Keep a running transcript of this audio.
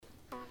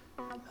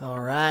All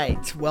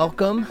right,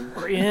 welcome.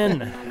 We're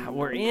in.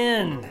 We're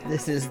in.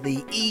 This is the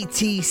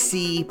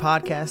ETC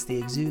podcast, the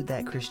Exude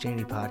That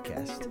Christianity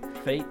podcast,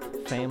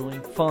 Faith, family,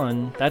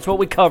 fun. That's what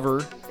we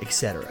cover.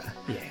 etc.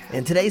 Yeah.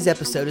 And today's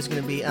episode is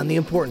going to be on the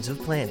importance of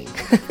planning.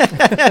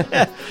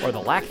 Or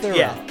the lack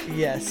thereof.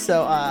 Yeah.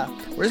 So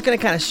we're just going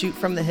to kind of shoot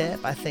from the hip.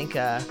 I think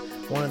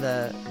one of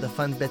the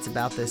fun bits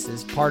about this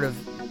is part of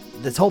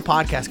this whole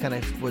podcast kind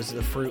of was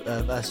the fruit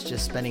of us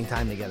just spending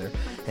time together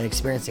and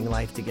experiencing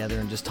life together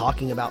and just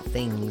talking about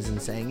things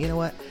and saying, you know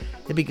what,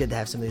 it'd be good to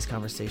have some of these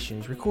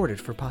conversations recorded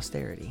for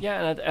posterity.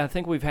 Yeah, and I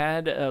think we've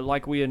had,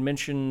 like we had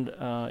mentioned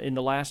in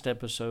the last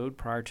episode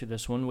prior to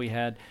this one, we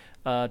had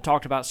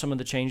talked about some of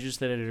the changes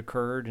that had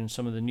occurred and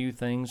some of the new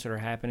things that are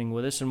happening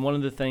with us. And one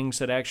of the things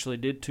that actually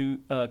did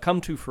come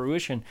to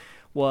fruition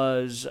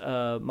was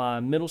my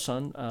middle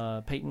son,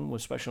 Peyton,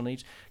 with special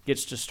needs,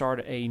 gets to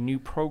start a new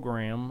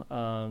program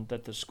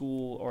that the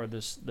school or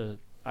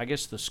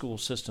the school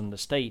system, the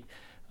state,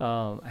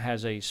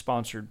 has a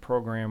sponsored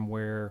program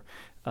where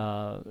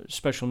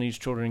special needs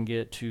children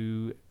get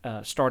to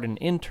start an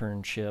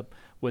internship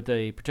with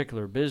a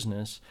particular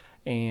business.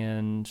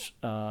 And,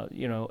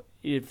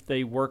 if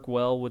they work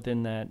well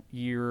within that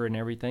year and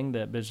everything,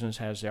 that business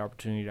has the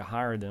opportunity to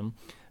hire them.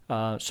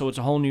 So it's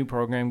a whole new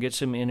program, gets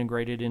them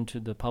integrated into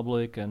the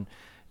public, and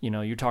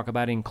you talk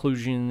about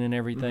inclusion and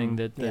everything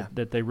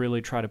that they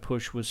really try to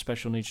push with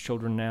special needs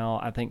children now.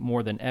 I think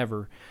more than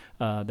ever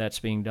that's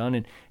being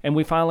done, and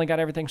we finally got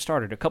everything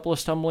started. A couple of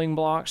stumbling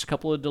blocks, a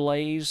couple of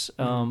delays,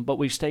 but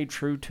we stayed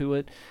true to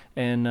it.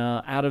 And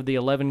out of the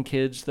 11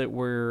 kids that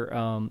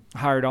were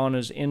hired on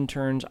as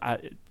interns,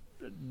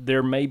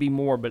 there may be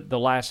more, but the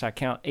last I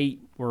count,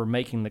 8 were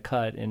making the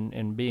cut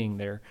and being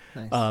there.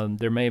 Nice.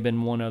 There may have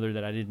been one other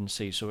that I didn't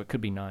see, so it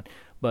could be 9.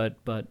 But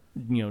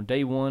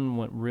day one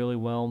went really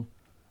well,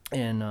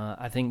 and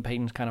I think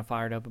Peyton's kind of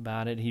fired up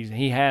about it.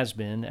 He has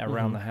been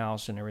around the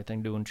house and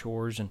everything, doing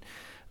chores and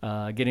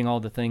getting all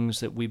the things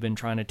that we've been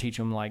trying to teach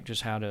him, like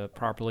just how to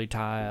properly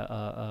tie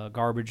a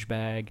garbage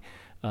bag.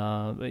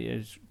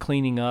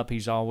 Cleaning up,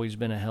 he's always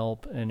been a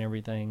help and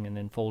everything, and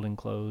then folding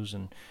clothes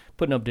and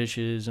putting up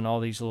dishes and all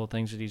these little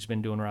things that he's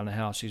been doing around the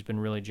house. He's been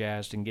really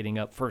jazzed and getting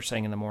up first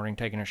thing in the morning,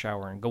 taking a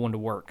shower, and going to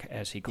work,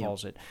 as he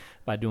calls it,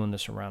 by doing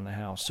this around the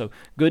house. So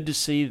good to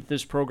see that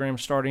this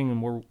program's starting,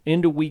 and we're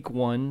into week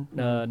 1,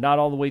 not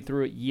all the way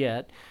through it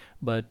yet,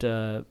 but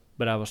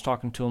I was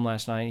talking to him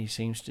last night. He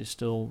seems to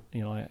still,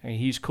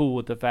 he's cool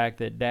with the fact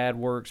that Dad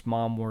works,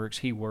 Mom works,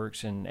 he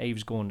works, and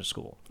Abe's going to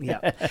school.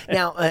 Yeah.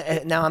 Now,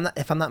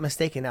 if I'm not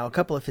mistaken, a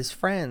couple of his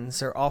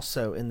friends are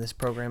also in this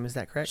program. Is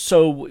that correct?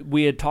 So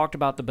we had talked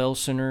about the Bell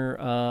Center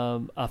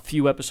a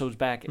few episodes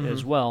back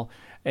as well.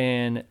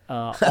 And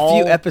a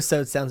few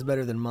episodes sounds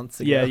better than months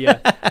ago.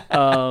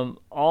 Yeah.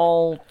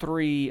 All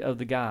 3 of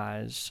the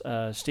guys,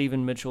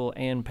 Stephen, Mitchell,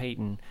 and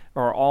Peyton,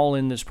 are all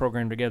in this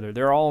program together.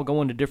 They're all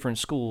going to different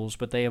schools,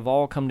 but they have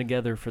all come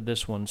together for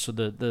this one. So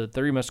the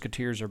 3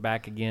 Musketeers are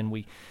back again.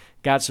 We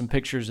got some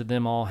pictures of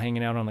them all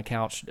hanging out on the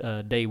couch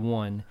day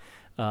 1.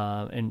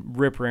 And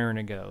rip-raring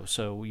to go.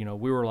 So,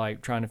 we were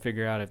like trying to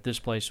figure out if this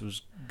place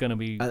was going to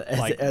be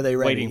are they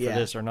ready? Waiting for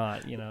this or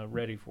not,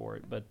 ready for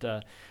it.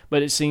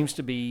 But it seems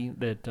to be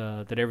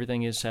that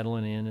everything is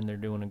settling in and they're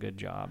doing a good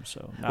job.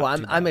 So,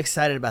 I'm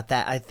excited about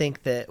that. I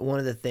think that one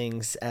of the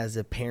things as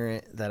a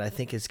parent that I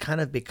think has kind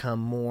of become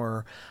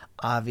more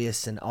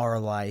obvious in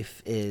our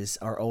life is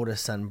our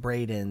oldest son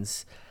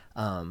Braden's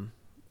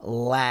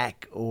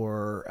lack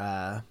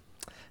or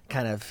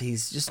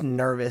he's just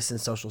nervous in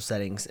social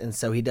settings, and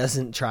so he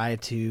doesn't try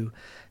to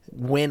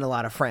win a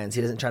lot of friends.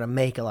 He doesn't try to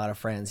make a lot of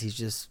friends. He's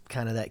just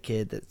kind of that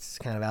kid that's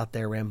kind of out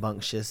there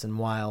rambunctious and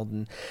wild.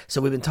 And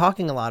so we've been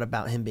talking a lot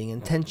about him being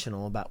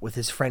intentional about with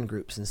his friend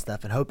groups and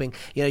stuff, and hoping,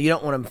 you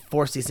don't want to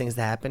force these things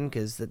to happen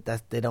because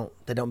they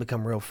don't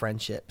become real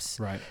friendships.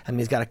 Right. I mean,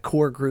 he's got a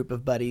core group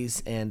of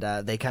buddies, and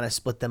they kind of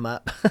split them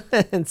up.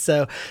 And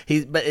so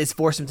but it's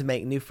forced him to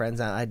make new friends.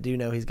 I do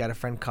know he's got a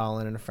friend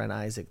Colin and a friend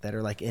Isaac that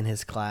are like in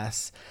his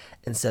class.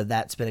 And so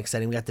that's been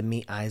exciting. We got to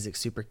meet Isaac,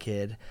 super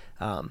kid.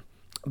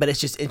 But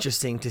it's just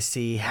interesting to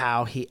see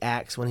how he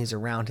acts when he's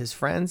around his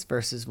friends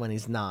versus when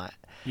he's not.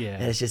 Yeah.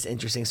 And it's just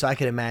interesting. So I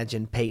could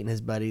imagine Peyton and his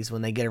buddies,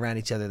 when they get around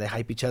each other, they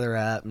hype each other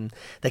up and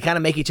they kind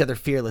of make each other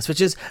fearless, which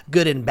is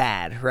good and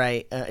bad,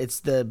 right? It's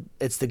the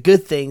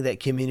good thing that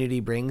community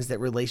brings, that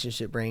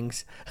relationship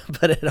brings,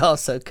 but it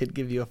also could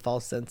give you a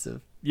false sense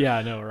of Yeah,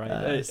 I know, right?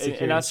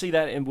 And I see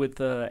that with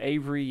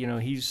Avery.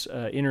 He's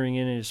entering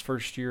in his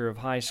first year of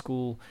high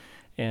school,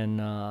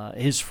 and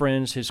his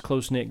friends, his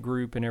close-knit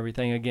group and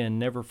everything, again,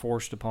 never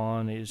forced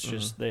upon. It's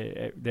just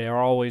they are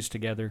always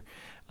together.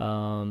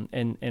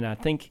 And I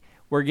think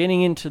we're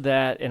getting into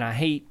that, and I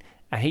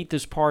hate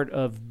this part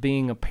of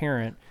being a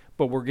parent,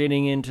 but we're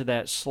getting into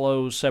that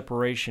slow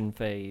separation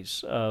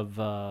phase of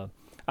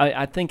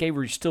I think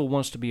Avery still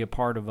wants to be a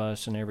part of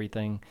us and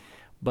everything,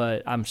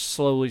 but I'm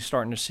slowly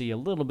starting to see a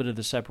little bit of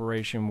the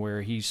separation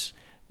where he's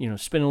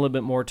spending a little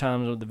bit more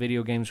time with the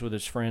video games with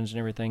his friends and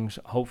everything,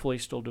 hopefully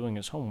still doing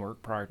his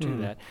homework prior to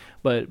that.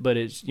 But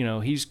it's,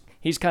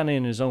 he's kind of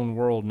in his own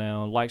world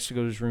now. Likes to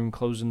go to his room,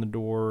 closing the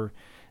door,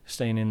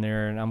 staying in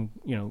there, and I'm,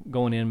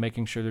 going in,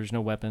 making sure there's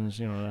no weapons,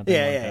 nothing like that.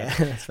 Yeah.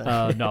 That's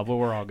fine. No, but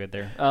we're all good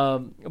there.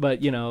 But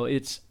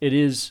it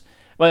is.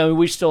 Well,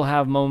 we still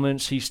have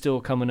moments. He's still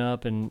coming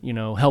up and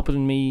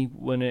helping me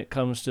when it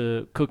comes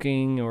to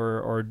cooking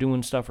or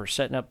doing stuff or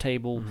setting up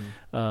table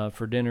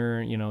for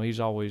dinner. He's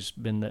always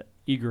been the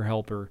eager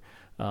helper,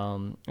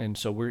 and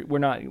so we're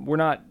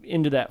not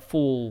into that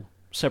full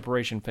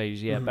separation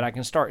phase yet. But I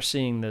can start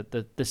seeing that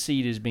the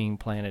seed is being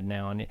planted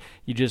now, and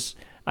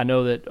I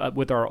know that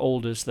with our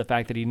oldest, the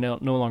fact that he no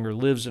longer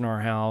lives in our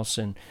house,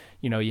 and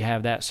you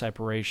have that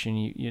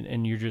separation,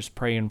 and you're just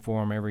praying for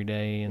them every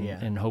day,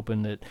 and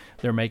hoping that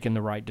they're making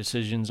the right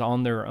decisions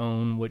on their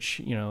own,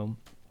 which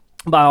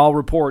by all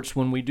reports,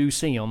 when we do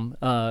see them,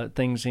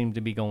 things seem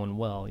to be going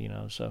well,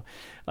 So,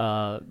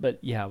 but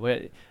yeah,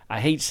 I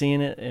hate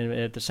seeing it, and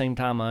at the same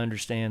time, I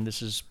understand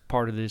this is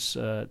part of this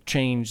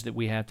change that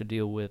we have to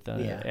deal with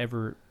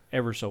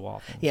ever so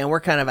often. Yeah,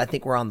 and I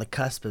think we're on the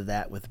cusp of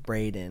that with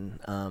Braden.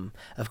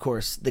 Of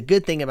course, the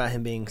good thing about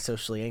him being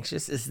socially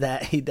anxious is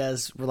that he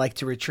does like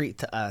to retreat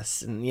to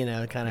us and,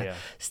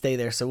 stay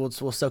there. So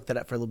we'll soak that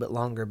up for a little bit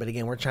longer. But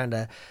again, we're trying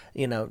to,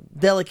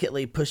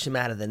 delicately push him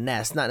out of the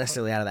nest, not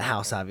necessarily out of the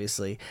house,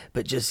 obviously,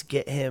 but just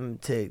get him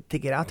to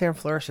get out there and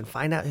flourish and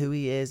find out who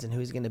he is and who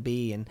he's going to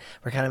be. And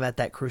we're kind of at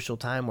that crucial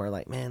time where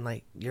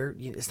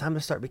it's time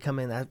to start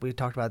becoming, as we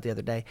talked about the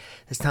other day,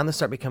 it's time to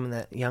start becoming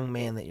that young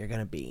man that you're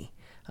going to be.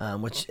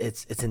 Which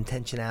it's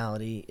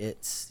intentionality,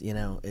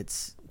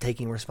 it's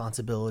taking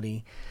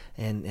responsibility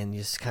and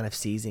just kind of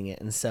seizing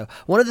it. And so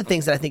one of the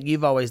things that I think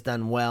you've always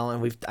done well,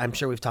 and I'm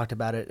sure we've talked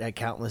about it at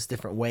countless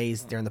different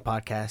ways during the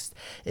podcast,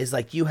 is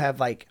you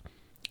have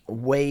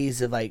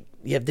ways of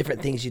you have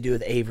different things you do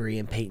with Avery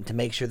and Peyton to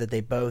make sure that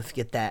they both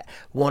get that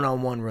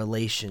one-on-one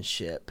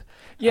relationship.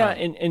 Yeah,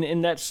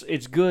 and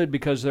it's good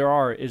because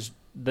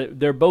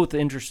they're both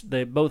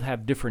they both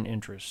have different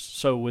interests.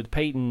 So with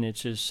Peyton,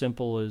 it's as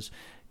simple as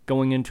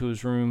going into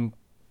his room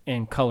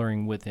and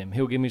coloring with him.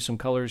 He'll give me some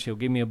colors. He'll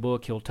give me a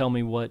book. He'll tell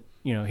me what,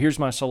 here's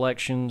my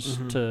selections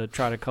to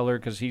try to color,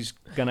 because he's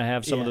going to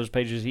have some of those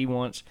pages he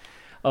wants.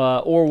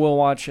 Or we'll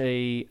watch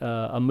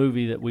a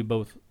movie that we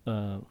both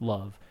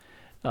love,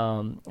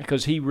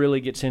 because he really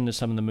gets into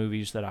some of the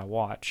movies that I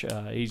watch.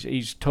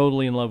 He's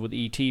totally in love with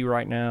E.T.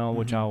 right now,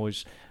 which I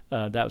always...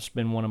 that's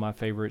been one of my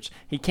favorites.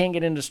 He can't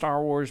get into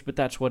Star Wars, but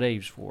that's what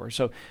Abe's for.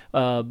 So,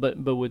 but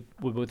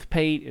with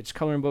Pate, it's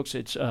coloring books.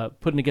 It's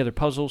putting together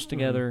puzzles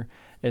together.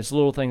 It's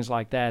little things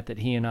like that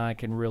he and I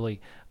can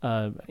really,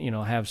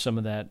 have some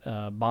of that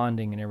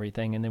bonding and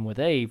everything. And then with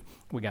Abe,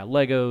 we got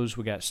Legos,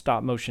 we got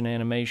stop motion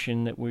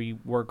animation that we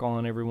work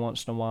on every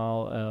once in a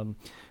while.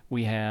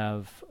 We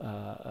have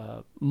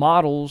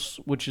models,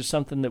 which is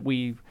something that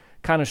we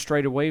kind of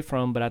strayed away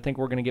from, but I think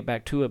we're going to get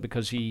back to it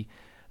because he.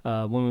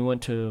 When we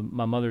went to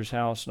my mother's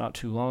house not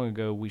too long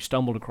ago, we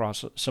stumbled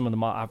across some of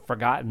the I've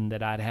forgotten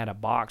that I'd had a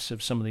box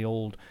of some of the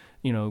old,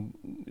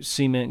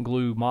 cement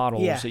glue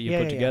models that you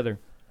put together.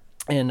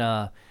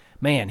 And,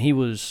 man, he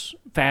was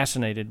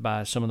fascinated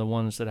by some of the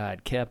ones that I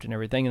had kept and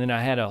everything. And then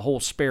I had a whole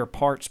spare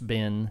parts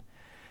bin,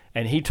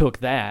 and he took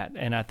that,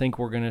 and I think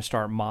we're going to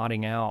start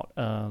modding out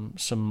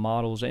some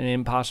models, and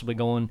then possibly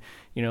going,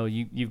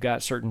 you've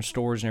got certain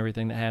stores and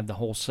everything that have the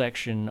whole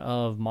section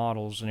of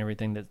models and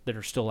everything that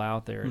are still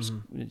out there.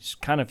 It's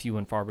kind of few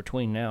and far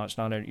between now. It's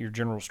not at your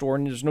general store,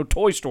 and there's no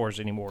toy stores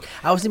anymore.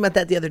 I was thinking about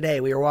that the other day.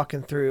 We were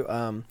walking through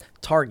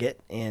Target,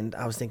 and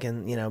I was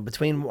thinking,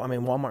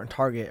 Walmart and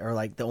Target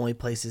are the only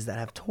places that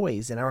have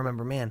toys. And I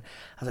remember, man,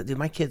 I was like, dude,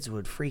 my kids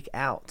would freak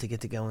out to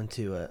get to go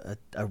into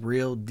a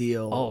real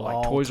deal. Oh,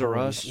 like Toys R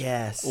Us?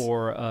 Yes.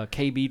 Or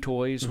KB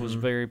Toys was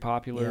very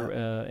popular.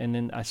 And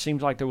then it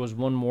seems like there was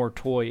one more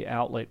toy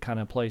outlet kind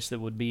of place that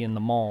would be in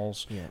the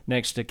malls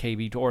next to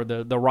KB Toy, or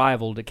the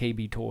rival to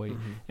KB Toy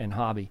and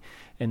Hobby.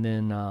 And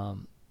then, I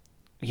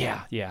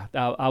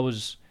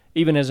was,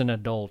 even as an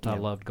adult, I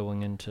loved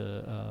going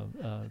into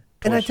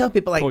and I tell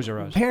people,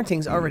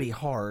 parenting's already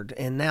hard,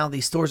 and now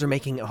these stores are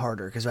making it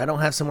harder because I don't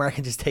have somewhere I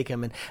can just take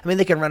them. And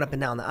they can run up and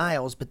down the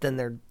aisles, but then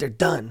they're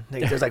done.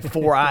 There's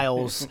 4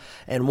 aisles,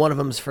 and one of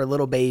them's for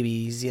little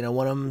babies.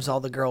 One of them's all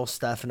the girl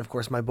stuff, and of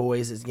course my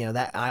boys is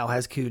that aisle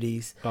has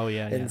cooties. Oh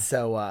yeah. And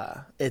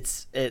so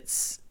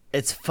it's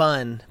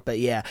fun, but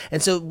yeah.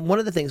 And so one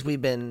of the things we've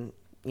been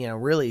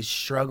really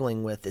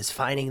struggling with is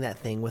finding that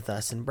thing with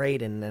us and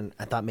Braden. And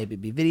I thought maybe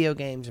it'd be video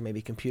games or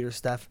maybe computer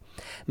stuff.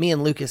 Me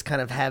and Lucas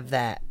kind of have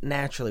that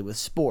naturally with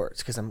sports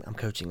because I'm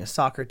coaching a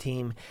soccer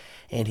team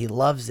and he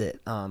loves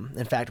it.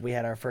 In fact, we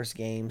had our first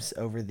games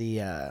over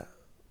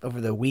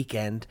the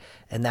weekend,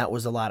 and that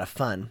was a lot of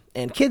fun.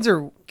 And kids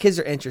are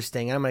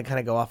interesting. I'm going to kind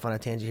of go off on a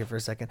tangent here for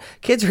a second.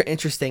 Kids are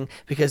interesting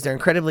because they're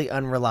incredibly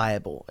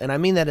unreliable, and I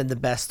mean that in the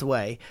best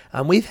way.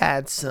 We've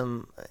had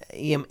some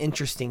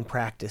interesting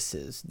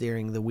practices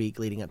during the week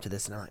leading up to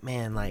this, and I'm like,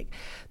 man,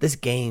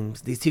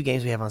 these 2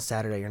 games we have on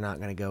Saturday are not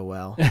going to go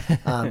well.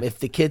 If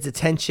the kids'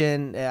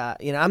 attention,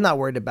 I'm not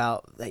worried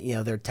about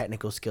their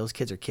technical skills.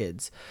 Kids are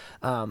kids.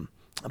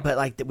 but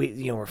like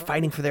we're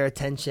fighting for their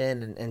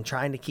attention and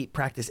trying to keep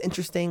practice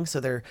interesting. So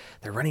they're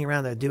running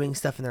around, they're doing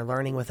stuff, and they're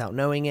learning without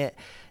knowing it.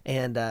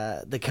 And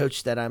the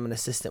coach that I'm an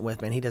assistant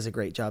with, man, he does a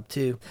great job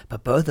too.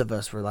 But both of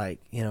us were like,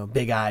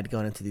 big-eyed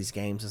going into these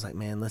games. It's like,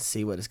 man, let's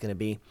see what it's going to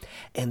be.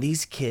 And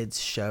these kids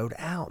showed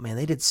out, man.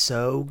 They did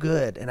so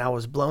good. And I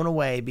was blown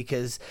away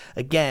because,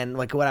 again,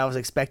 like what I was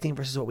expecting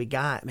versus what we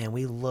got, man,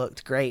 we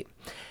looked great.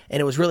 And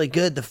it was really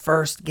good. The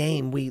first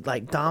game, we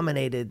like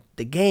dominated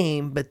the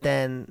game, but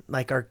then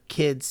like our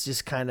kids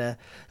just kind of,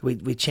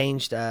 we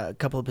changed a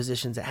couple of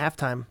positions at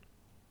halftime.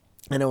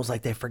 And it was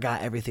like they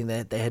forgot everything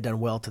that they had done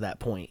well to that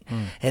point.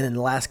 And in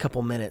the last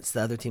couple minutes,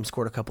 the other team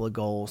scored a couple of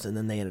goals, and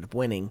then they ended up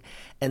winning.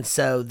 And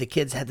so the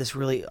kids had this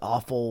really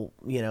awful,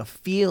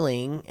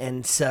 feeling.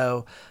 And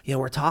so,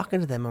 we're talking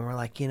to them, and we're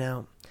like,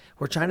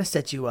 we're trying to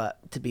set you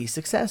up to be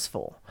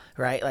successful,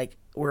 right? Like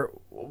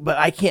but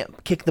I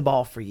can't kick the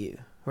ball for you,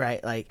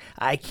 right? Like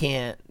I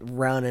can't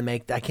run and I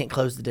can't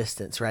close the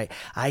distance, right?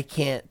 I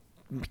can't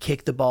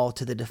kick the ball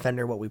to the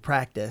defender what we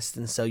practiced,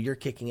 and so you're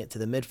kicking it to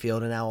the midfield,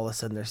 and now all of a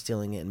sudden they're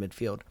stealing it in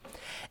midfield.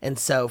 And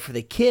so for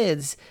the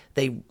kids,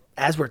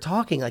 as we're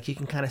talking, like you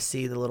can kind of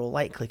see the little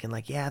light clicking,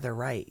 like, yeah, they're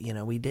right,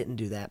 we didn't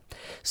do that.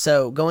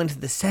 So going to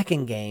the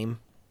second game,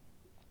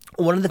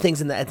 one of the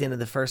things at the end of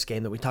the first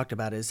game that we talked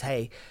about is,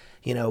 hey,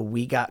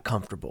 we got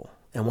comfortable,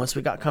 and once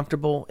we got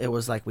comfortable, it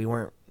was like we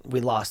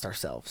lost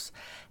ourselves.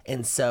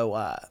 And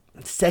so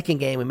second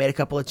game, we made a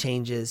couple of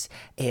changes,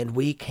 and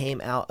we came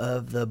out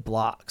of the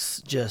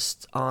blocks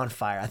just on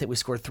fire. I think we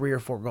scored 3 or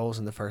 4 goals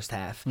in the first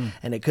half,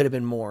 and it could have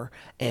been more.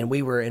 And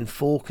we were in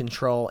full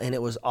control, and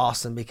it was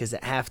awesome because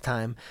at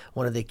halftime,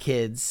 one of the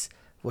kids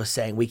was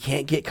saying, we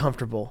can't get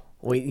comfortable.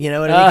 You know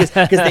what I mean?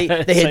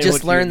 Because they had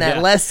just learned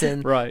that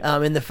lesson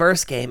in the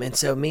first game. And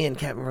so me and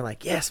Kevin were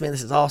like, yes, man,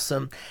 this is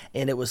awesome.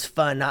 And it was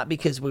fun, not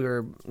because we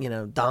were,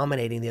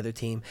 dominating the other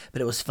team,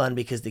 but it was fun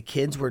because the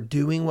kids were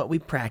doing what we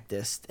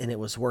practiced and it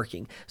was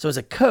working. So as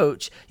a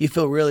coach, you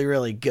feel really,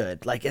 really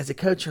good. Like as a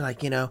coach, you're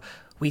like,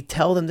 we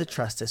tell them to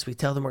trust us. We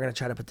tell them we're going to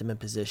try to put them in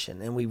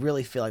position. And we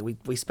really feel like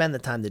we spend the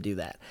time to do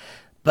that.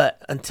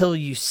 But until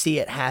you see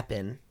it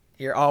happen,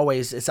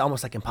 it's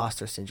almost like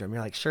imposter syndrome.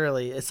 You're like,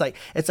 surely it's like,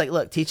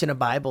 look, teaching a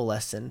Bible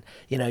lesson,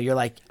 you're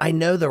like, I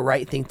know the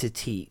right thing to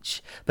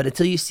teach, but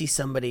until you see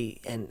somebody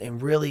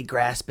and really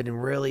grasp it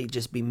and really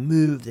just be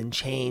moved and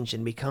changed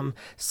and become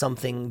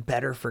something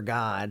better for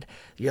God,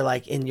 you're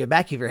like, in your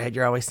back of your head,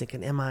 you're always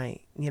thinking, am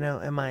I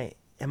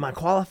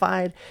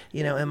qualified?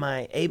 Am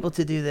I able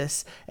to do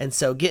this? And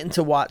so getting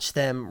to watch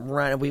them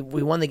run, we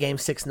won the game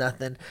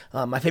 6-0.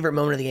 My favorite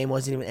moment of the game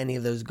wasn't even any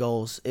of those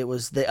goals. It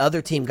was the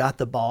other team got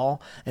the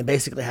ball and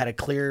basically had a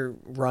clear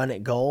run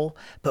at goal,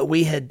 but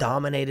we had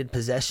dominated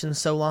possession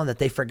so long that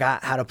they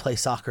forgot how to play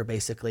soccer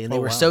basically. And they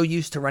were so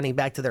used to running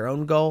back to their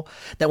own goal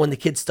that when the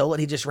kid stole it,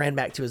 he just ran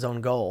back to his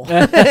own goal.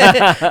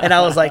 And I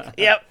was like,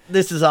 yep,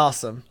 this is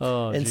awesome.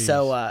 And geez.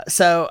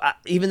 So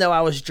even though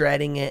I was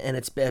dreading it and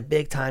it's a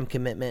big time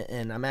commitment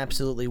and I'm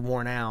absolutely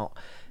worn out,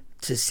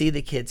 to see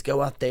the kids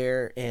go out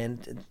there,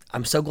 and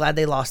I'm so glad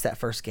they lost that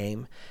first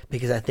game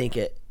because I think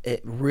it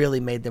really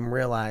made them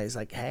realize,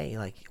 like, hey,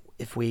 like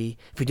if we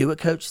do what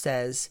coach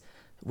says,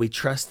 we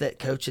trust that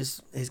coach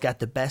he's got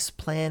the best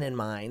plan in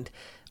mind.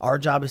 Our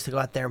job is to go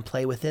out there and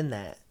play within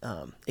that.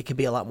 It could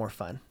be a lot more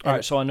fun. All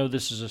right, so I know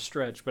this is a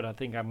stretch, but I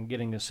think I'm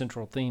getting a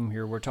central theme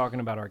here. We're talking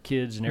about our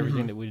kids and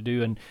everything that we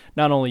do, and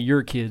not only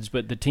your kids,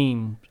 but the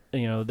team,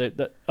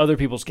 the other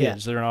people's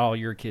kids. They're not all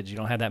your kids. You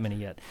don't have that many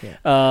yet.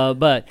 Yeah.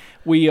 But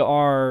we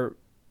are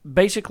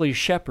basically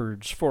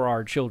shepherds for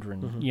our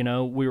children.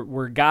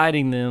 We're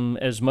guiding them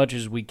as much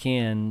as we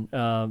can.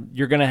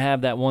 You're going to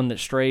have that one that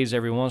strays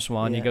every once in a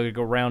while, and you got to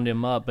go round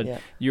him up.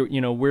 But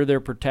we're their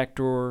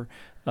protector.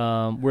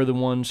 We're the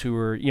ones who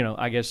are,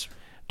 I guess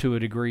to a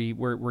degree,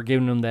 we're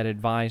giving them that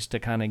advice to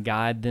kind of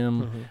guide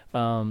them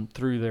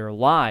through their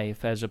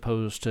life as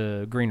opposed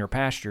to greener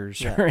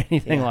pastures or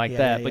anything like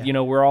that. But,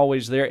 we're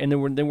always there. And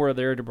then we're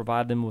there to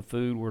provide them with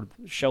food, we're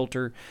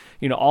shelter,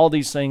 all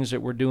these things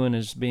that we're doing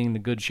as being the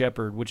good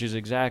shepherd, which is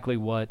exactly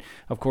what,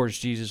 of course,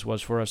 Jesus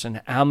was for us.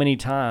 And how many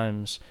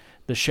times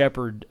the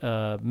shepherd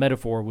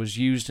metaphor was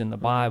used in the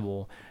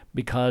Bible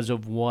because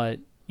of what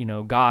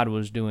God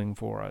was doing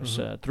for us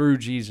through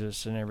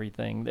Jesus and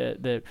everything.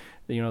 That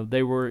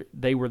they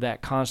were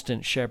that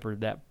constant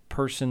shepherd, that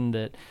person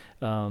that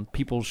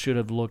people should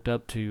have looked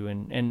up to,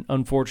 and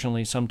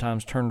unfortunately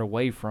sometimes turned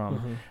away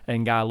from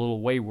and got a little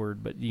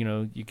wayward. But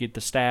you get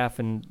the staff,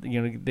 and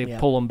they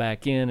pull them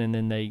back in, and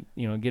then they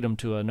get them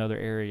to another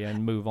area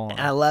and move on.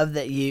 I love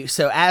that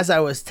so as I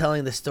was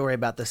telling the story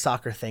about the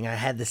soccer thing, I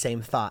had the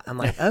same thought. I'm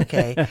like,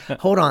 okay,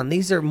 hold on,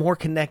 these are more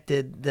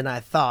connected than I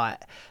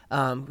thought.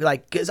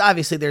 Because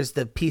obviously there's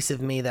the piece of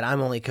me that I'm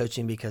only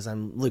coaching because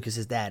I'm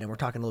Lucas's dad, and we're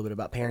talking a little bit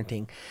about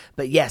parenting.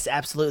 But yes,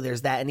 absolutely,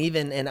 there's that,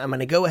 and I'm going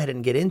to go ahead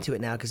and get into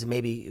it now because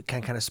maybe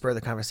can kind of spur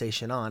the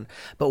conversation on.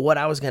 But what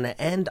I was going to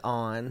end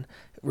on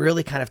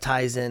really kind of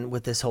ties in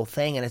with this whole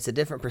thing, and it's a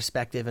different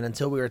perspective. And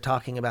until we were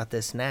talking about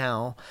this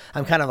now,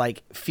 I'm kind of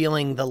like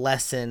feeling the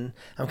lesson.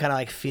 I'm kind of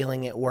like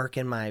feeling it work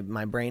in my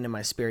brain and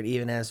my spirit,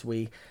 even as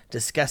we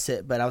discuss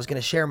it. But I was going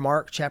to share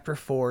Mark chapter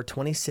 4,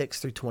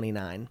 26 through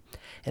 29.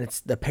 And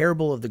it's the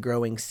parable of the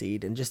growing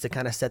seed. And just to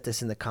kind of set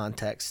this in the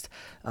context,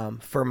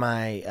 for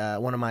my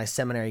one of my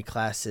seminary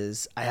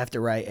classes, I have to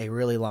write a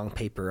really long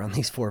paper on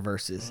these 4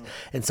 verses.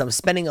 And so I'm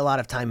spending a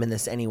lot of time in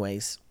this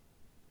anyways.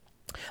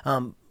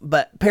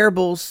 But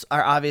parables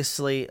are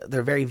obviously,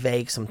 they're very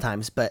vague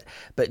sometimes, but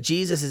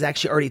Jesus has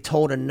actually already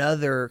told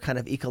another kind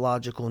of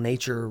ecological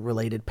nature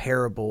related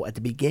parable at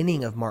the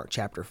beginning of Mark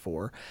chapter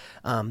 4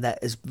 that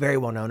is very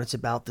well known. It's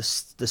about the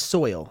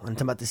soil, and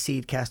talking about the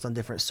seed cast on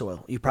different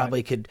soil. You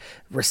probably could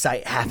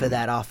recite half of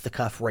that off the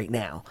cuff right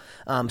now.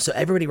 So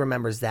everybody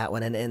remembers that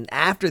one. And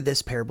after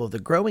this parable of the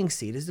growing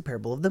seed is the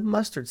parable of the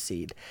mustard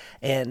seed.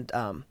 And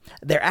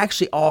they're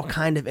actually all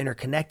kind of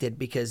interconnected,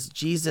 because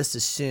Jesus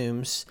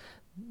assumes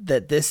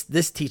that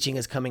this teaching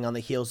is coming on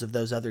the heels of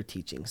those other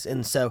teachings.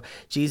 And so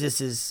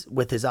Jesus is,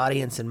 with his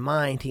audience in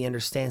mind, he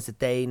understands that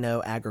they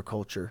know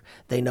agriculture.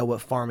 They know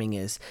what farming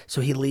is.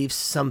 So he leaves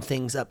some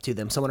things up to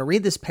them. So I want to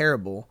read this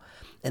parable,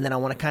 and then I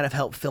want to kind of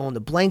help fill in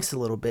the blanks a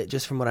little bit,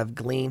 just from what I've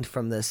gleaned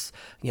from this,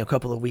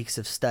 couple of weeks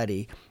of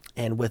study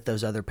and with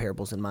those other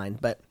parables in mind.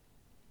 But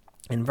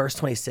in verse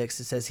 26,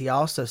 it says, he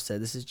also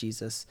said, this is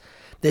Jesus,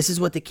 this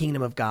is what the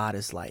kingdom of God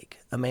is like.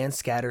 A man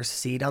scatters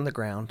seed on the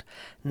ground.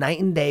 Night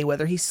and day,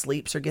 whether he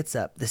sleeps or gets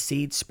up, the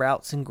seed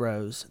sprouts and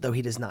grows, though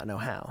he does not know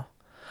how.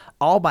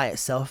 All by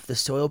itself, the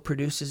soil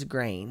produces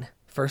grain,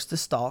 first the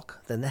stalk,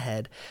 then the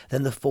head,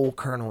 then the full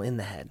kernel in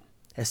the head.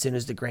 As soon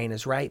as the grain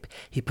is ripe,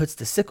 he puts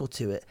the sickle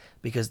to it,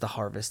 because the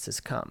harvest has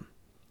come.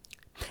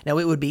 Now,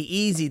 it would be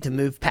easy to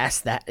move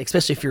past that,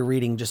 especially if you're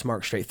reading just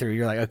Mark straight through.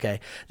 You're like,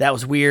 okay, that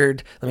was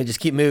weird. Let me just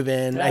keep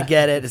moving. I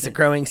get it. It's a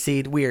growing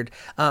seed. Weird.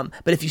 But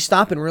if you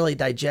stop and really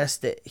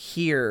digest it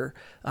here,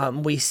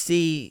 we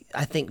see,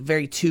 I think,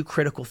 very 2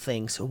 critical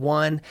things.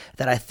 One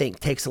that I think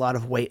takes a lot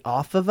of weight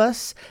off of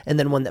us, and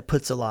then one that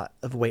puts a lot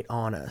of weight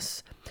on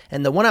us.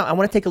 And the one I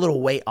want to take a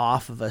little weight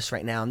off of us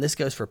right now, and this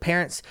goes for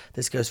parents,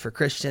 this goes for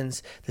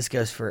Christians, this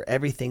goes for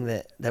everything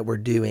that we're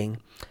doing.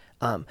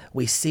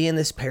 We see in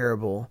this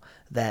parable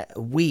that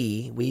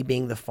we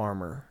being the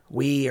farmer,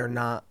 we are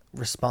not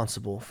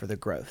responsible for the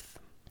growth,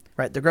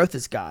 right? The growth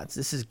is God's.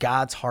 This is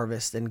God's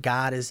harvest, and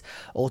God is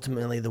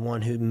ultimately the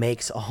one who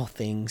makes all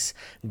things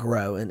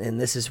grow.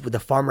 And this is, the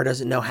farmer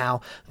doesn't know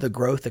how the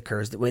growth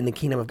occurs. That in the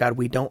kingdom of God,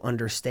 we don't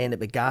understand it,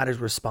 but God is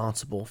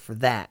responsible for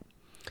that.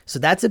 So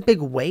that's a big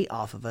weight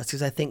off of us,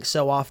 because I think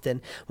so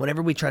often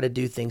whenever we try to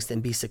do things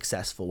and be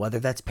successful, whether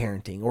that's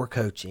parenting or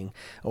coaching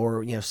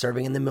or,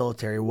 serving in the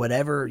military, or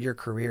whatever your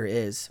career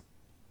is,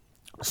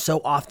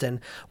 so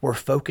often we're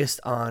focused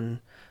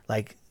on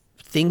like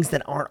things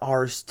that aren't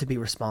ours to be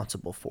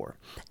responsible for.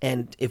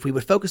 And if we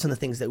would focus on the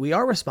things that we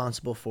are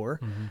responsible for,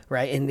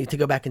 right? And to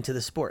go back into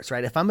the sports,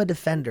 right? If I'm a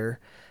defender,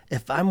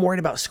 if I'm worried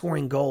about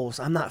scoring goals,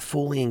 I'm not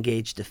fully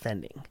engaged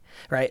defending,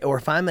 right? Or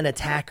if I'm an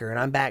attacker and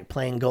I'm back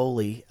playing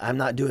goalie, I'm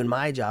not doing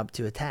my job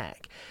to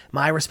attack.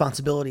 My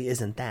responsibility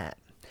isn't that.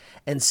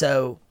 And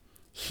so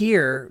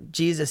here,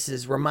 Jesus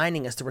is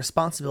reminding us the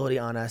responsibility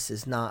on us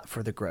is not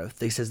for the growth.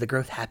 He says the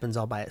growth happens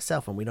all by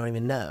itself and we don't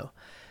even know.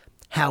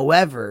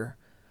 However,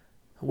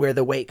 where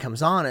the weight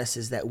comes on us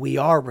is that we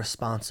are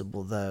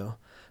responsible, though,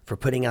 for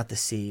putting out the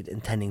seed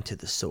and tending to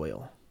the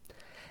soil.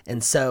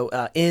 And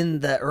so in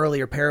the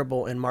earlier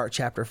parable in Mark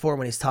chapter 4,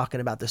 when he's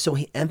talking about the soil,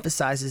 he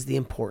emphasizes the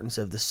importance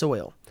of the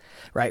soil,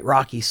 right?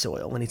 Rocky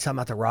soil. When he's talking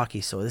about the rocky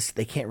soil,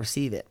 they can't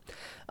receive it.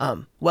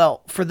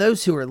 Well, for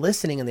those who are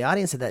listening in the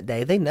audience of that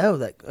day, they know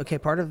that, okay,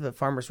 part of the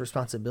farmer's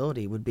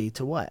responsibility would be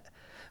to what?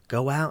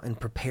 Go out and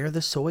prepare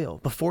the soil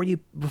before you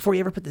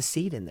ever put the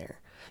seed in there.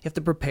 You have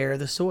to prepare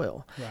the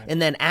soil. Right.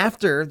 And then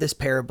after this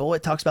parable,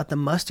 it talks about the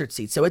mustard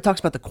seed. So it talks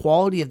about the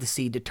quality of the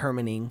seed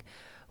determining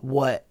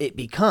what it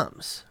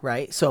becomes,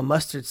 right? So a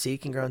mustard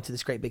seed can grow into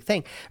this great big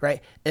thing,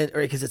 right? Or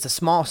because it's a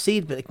small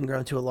seed, but it can grow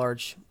into a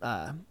large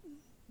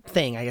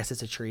thing. I guess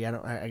it's a tree.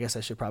 I guess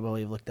I should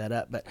probably have looked that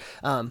up. But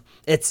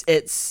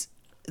it's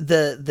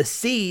the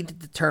seed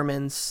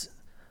determines,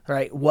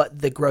 right, what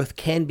the growth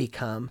can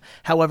become.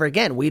 However,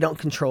 again, we don't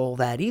control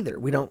that either.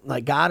 We don't,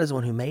 like, God is the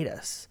one who made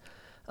us.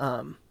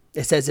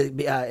 It says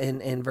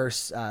in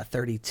verse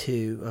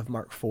 32 of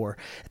Mark 4,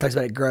 it talks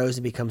about it grows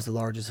and becomes the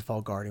largest of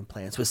all garden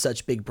plants with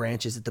such big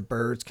branches that the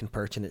birds can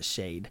perch in its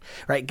shade,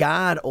 right?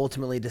 God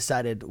ultimately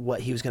decided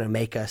what he was going to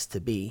make us to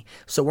be.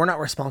 So we're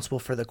not responsible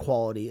for the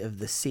quality of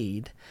the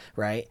seed,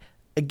 right?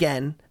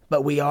 Again,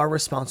 but we are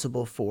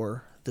responsible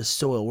for the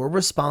soil. We're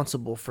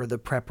responsible for the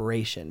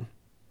preparation.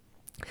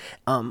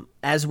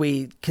 As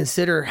we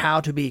consider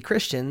how to be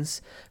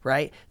Christians,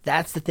 right,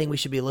 that's the thing we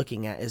should be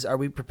looking at is, are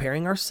we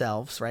preparing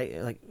ourselves,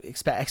 right? Like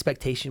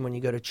expectation when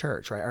you go to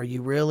church, right? Are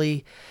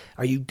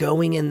you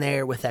going in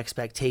there with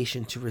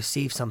expectation to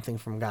receive something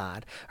from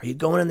God? Are you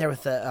going in there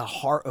with a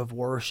heart of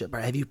worship,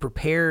 right? Have you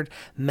prepared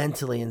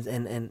mentally and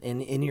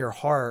in your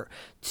heart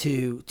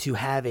to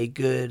have a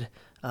good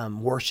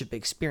worship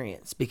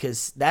experience,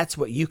 because that's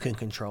what you can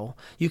control.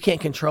 You can't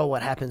control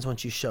what happens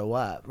once you show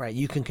up, right?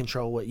 You can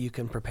control what you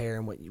can prepare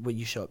and what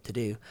you show up to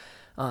do.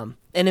 And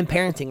in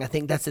parenting, I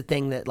think that's the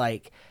thing that,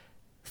 like,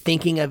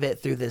 thinking of it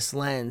through this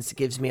lens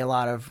gives me a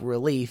lot of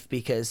relief,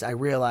 because I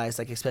realize,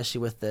 like,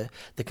 especially with the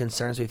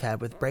concerns we've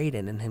had with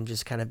Braden and him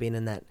just kind of being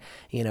in that,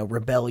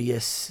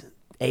 rebellious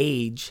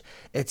age,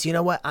 it's, you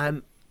know what,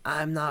 I'm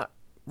not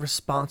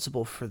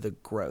responsible for the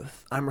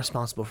growth. I'm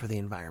responsible for the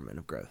environment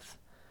of growth.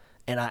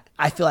 And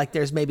I feel like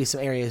there's maybe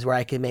some areas where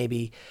I could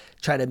maybe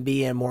try to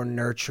be in a more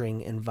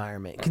nurturing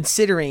environment,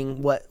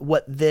 considering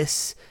what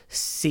this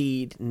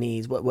seed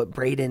needs, what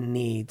Braden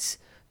needs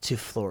to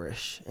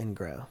flourish and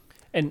grow.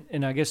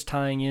 And I guess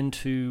tying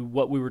into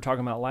what we were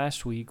talking about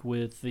last week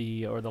with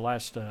the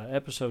last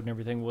episode and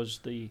everything was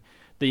the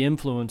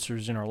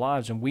influencers in our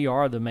lives, and we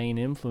are the main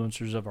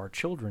influencers of our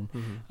children.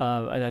 Mm-hmm.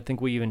 And I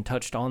think we even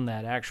touched on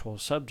that actual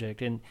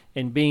subject.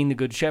 And being the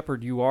good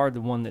shepherd, you are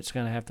the one that's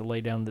going to have to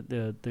lay down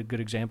the good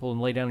example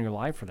and lay down your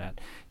life for that.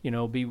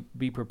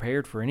 Be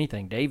prepared for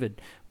anything.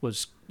 David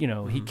was,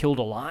 mm-hmm. he killed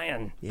a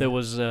lion that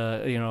was,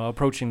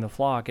 approaching the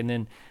flock, and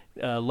then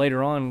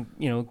later on,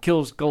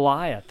 kills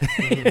Goliath,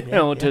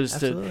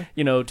 to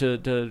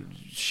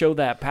show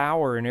that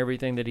power and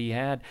everything that he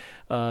had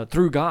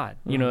through God,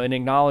 mm-hmm. And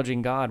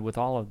acknowledging God with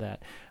all of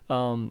that.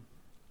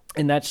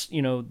 And that's,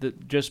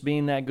 just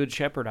being that good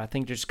shepherd, I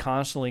think just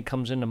constantly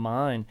comes into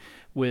mind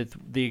with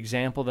the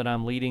example that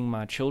I'm leading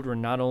my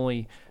children, not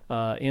only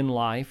in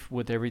life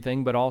with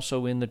everything, but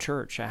also in the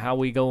church, how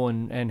we go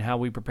and how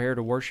we prepare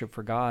to worship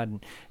for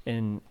God.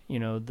 And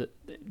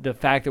the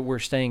fact that we're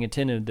staying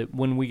attentive, that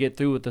when we get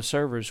through with the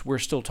service, we're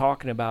still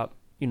talking about,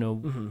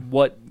 mm-hmm.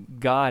 what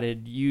God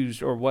had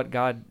used or what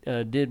God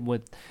did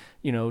with,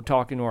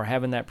 talking or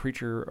having that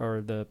preacher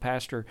or the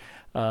pastor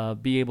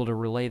be able to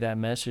relay that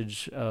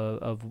message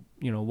of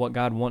what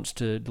God wants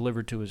to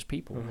deliver to his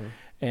people. Mm-hmm.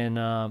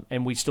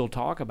 And we still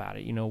talk about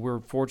it.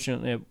 We're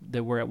fortunate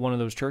that we're at one of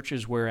those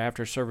churches where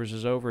after service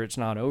is over, it's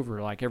not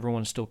over. Like,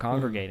 everyone's still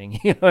congregating.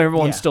 Mm-hmm.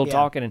 Everyone's still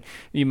talking, and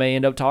you may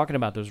end up talking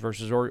about those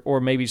verses,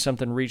 or maybe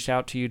something reached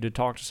out to you to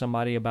talk to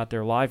somebody about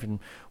their life and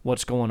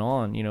what's going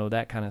on,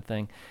 that kind of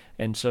thing.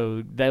 And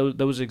so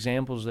those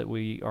examples that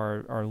we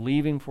are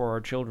leaving for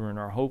our children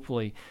are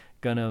hopefully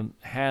going to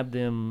have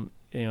them,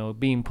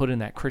 being put in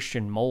that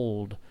Christian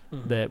mold,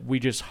 mm-hmm. that we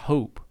just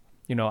hope.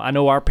 I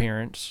know our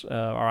parents, or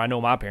I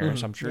know my parents,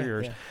 mm-hmm. I'm sure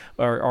yours,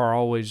 are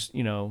always,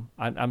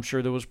 I'm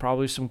sure there was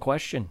probably some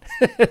question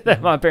that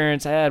mm-hmm. my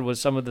parents had with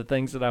some of the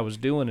things that I was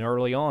doing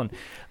early on.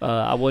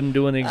 I wasn't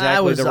doing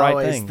exactly the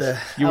right things.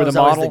 You were the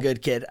model? I was always the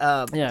good kid.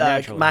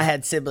 I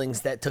had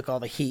siblings that took all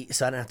the heat,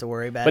 so I didn't have to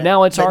worry about it. But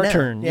now it's our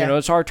turn. Yeah.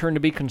 It's our turn to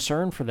be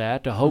concerned for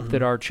that, to hope mm-hmm.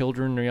 that our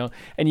children,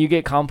 and you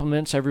get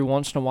compliments every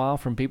once in a while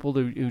from people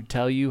who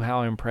tell you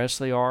how impressed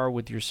they are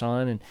with your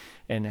son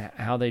and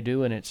how they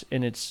do, and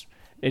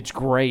it's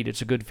great.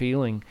 It's a good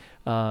feeling.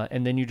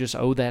 And then you just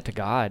owe that to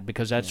God,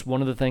 because that's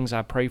one of the things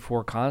I pray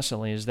for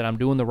constantly, is that I'm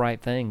doing the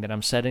right thing, that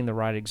I'm setting the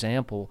right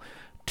example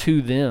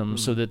to them,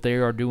 so that they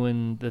are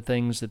doing the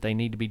things that they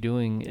need to be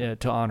doing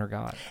to honor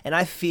God. And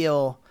I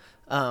feel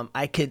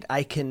I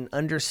can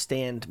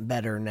understand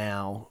better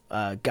now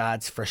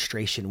God's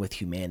frustration with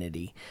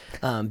humanity,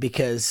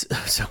 because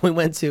so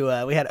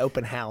we had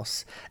open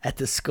house at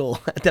the school.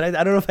 I don't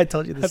know if I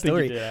told you the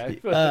story. I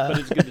think you did, but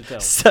it's good to tell.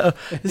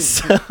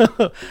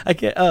 So I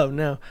can't. Oh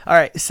no! All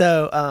right.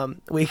 So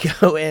we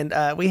go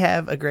and we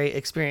have a great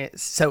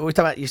experience. So you're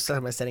talking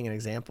about setting an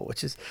example,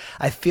 which is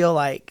I feel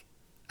like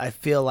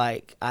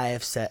I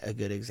have set a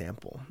good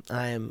example.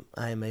 I am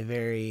a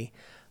very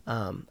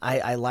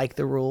I like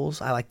the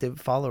rules. I like to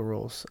follow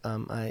rules.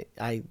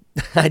 I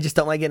just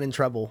don't like getting in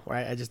trouble,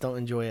 right? I just don't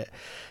enjoy it.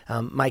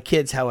 My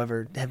kids,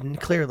 however, have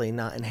clearly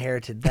not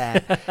inherited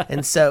that.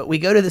 And so we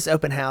go to this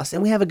open house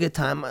and we have a good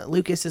time.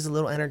 Lucas is a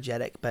little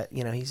energetic, but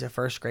he's a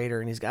first grader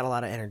and he's got a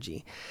lot of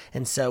energy.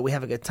 And so we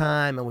have a good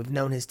time, and we've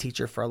known his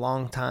teacher for a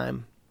long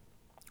time.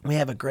 We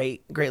have a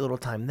great little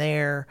time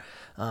there.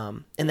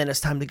 And then it's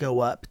time to go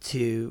up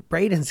to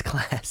Braden's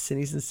class, and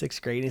he's in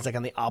sixth grade. And he's like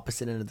on the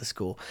opposite end of the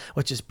school,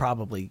 which is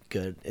probably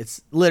good.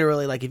 It's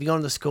literally like if you go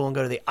into the school and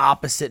go to the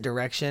opposite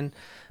direction,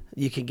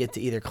 you can get to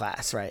either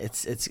class, right?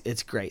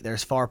 It's great. They're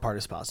as far apart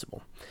as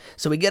possible.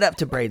 So we get up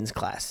to Braden's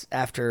class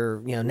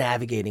after,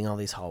 navigating all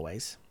these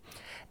hallways.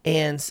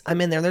 And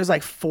I'm in there. There's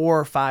like 4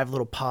 or 5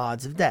 little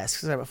pods of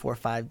desks. There's about 4 or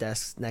 5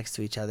 desks next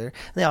to each other.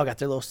 And they all got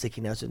their little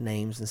sticky notes with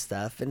names and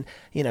stuff. And,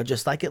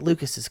 just like at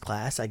Lucas's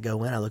class, I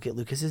go in, I look at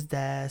Lucas's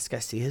desk, I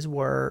see his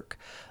work,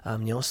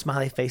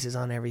 smiley faces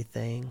on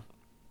everything.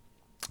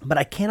 But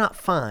I cannot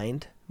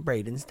find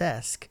Braden's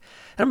desk.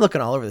 And I'm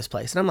looking all over this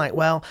place. And I'm like,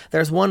 well,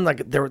 there's one,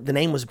 like the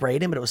name was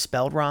Braden, but it was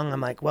spelled wrong.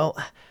 I'm like, well,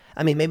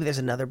 maybe there's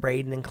another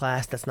Braden in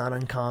class. That's not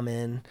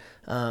uncommon.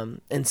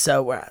 And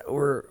so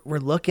we're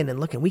looking and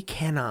looking. We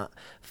cannot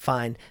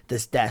find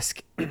this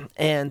desk.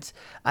 And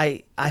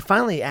I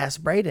finally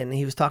asked Braden, and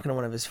he was talking to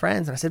one of his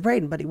friends, and I said,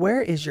 Braden, buddy,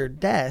 where is your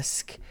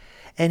desk?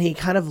 and he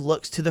kind of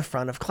looks to the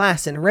front of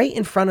class, and right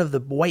in front of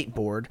the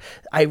whiteboard,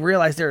 I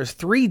realized there's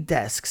 3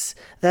 desks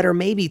that are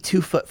maybe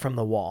 2 foot from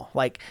the wall.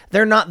 Like,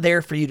 they're not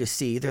there for you to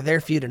see. They're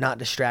there for you to not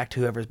distract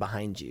whoever's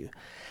behind you.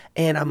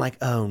 And I'm like,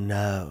 oh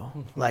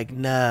no, like,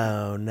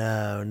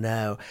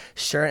 no.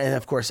 Sure. And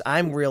of course,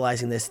 I'm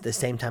realizing this at the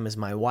same time as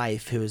my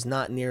wife, who is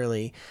not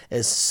nearly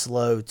as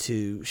slow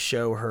to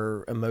show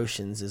her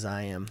emotions as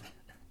I am.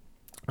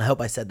 I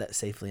hope I said that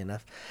safely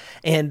enough.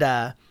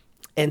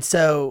 And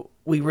so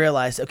we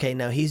realized, okay,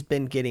 no, he's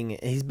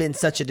been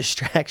such a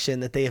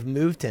distraction that they have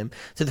moved him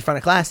to the front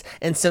of class.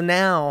 And so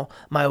now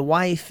my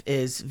wife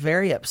is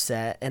very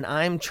upset, and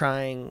I'm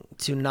trying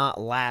to not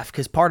laugh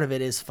because part of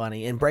it is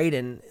funny. And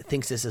Braden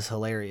thinks this is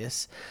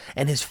hilarious,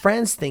 and his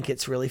friends think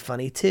it's really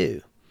funny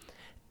too.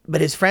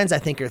 But his friends, I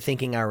think, are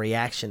thinking our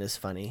reaction is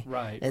funny.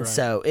 Right. And right.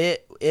 so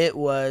it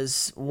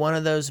was one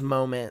of those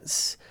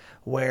moments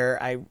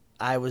where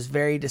I was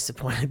very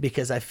disappointed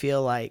because I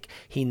feel like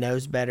he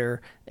knows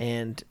better,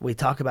 and we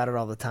talk about it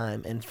all the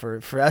time. And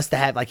for us to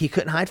have, like, he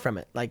couldn't hide from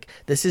it. Like,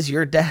 this is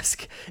your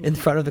desk in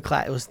front of the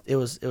class. It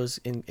was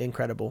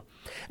incredible.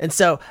 And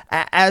so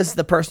as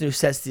the person who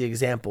sets the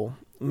example,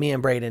 me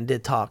and Braden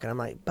did talk, and I'm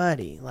like,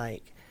 buddy,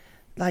 like,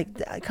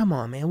 come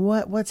on, man,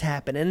 what's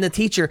happened? And the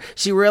teacher,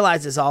 she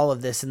realizes all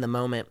of this in the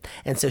moment,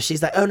 and so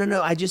she's like, oh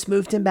no, I just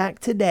moved him back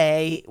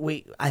today.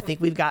 I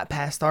think we've got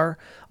past our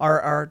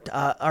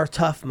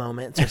tough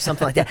moments or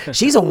something like that.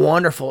 She's a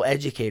wonderful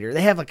educator.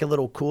 They have like a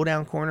little cool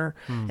down corner,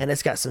 and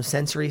it's got some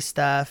sensory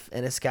stuff,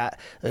 and it's got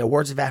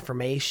words of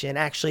affirmation.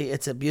 Actually,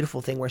 it's a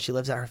beautiful thing where she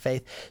lives out her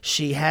faith.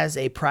 She has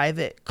a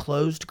private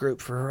closed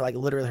group for her, like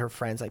literally her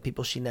friends, like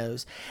people she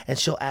knows, and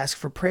she'll ask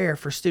for prayer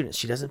for students.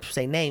 She doesn't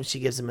say names, she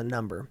gives them a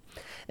number.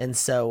 And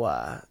so,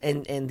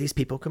 and these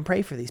people can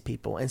pray for these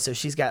people. And so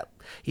she's got,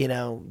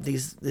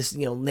 these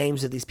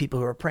names of these people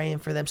who are praying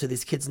for them. So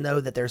these kids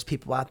know that there's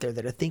people out there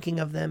that are thinking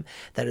of them,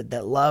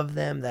 that love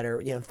them, that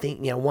are,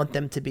 want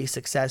them to be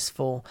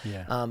successful,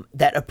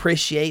 that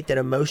appreciate that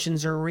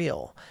emotions are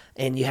real.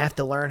 And you have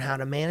to learn how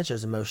to manage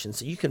those emotions.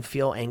 So you can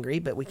feel angry,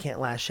 but we can't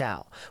lash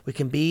out. We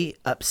can be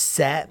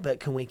upset, but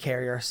can we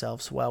carry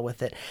ourselves well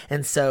with it?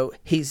 And so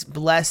he's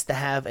blessed to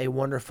have a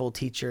wonderful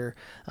teacher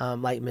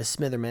like Miss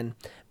Smitherman.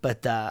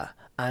 But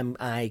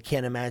I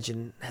can't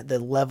imagine the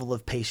level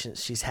of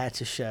patience she's had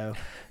to show,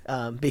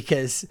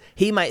 because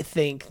he might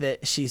think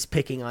that she's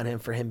picking on him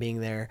for him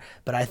being there,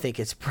 but I think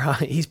he's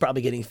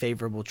probably getting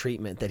favorable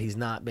treatment that he's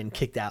not been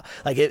kicked out.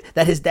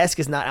 That his desk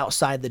is not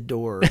outside the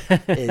door.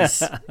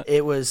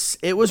 It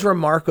was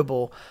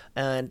remarkable,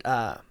 and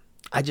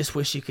I just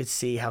wish you could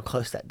see how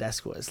close that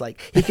desk was.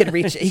 Like, he could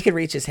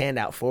reach his hand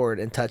out forward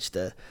and touch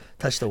the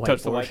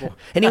whiteboard.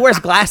 And he wears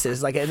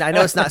glasses. Like, and I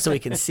know it's not so he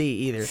can see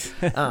either.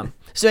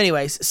 So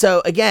anyways,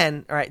 so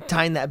again, all right,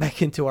 tying that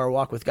back into our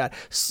walk with God,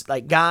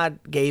 like, God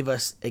gave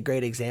us a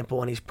great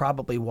example, and he's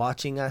probably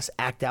watching us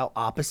act out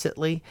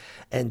oppositely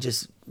and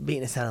just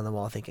beating us out on the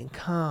wall thinking,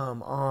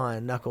 come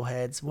on,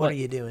 knuckleheads, what are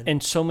you doing?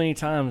 And so many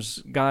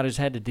times God has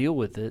had to deal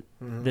with it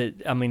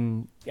that, I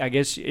mean, I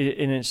guess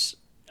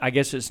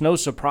it's no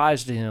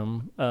surprise to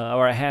him,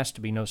 or it has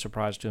to be no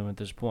surprise to him at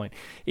this point.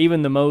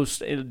 Even the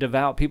most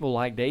devout people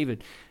like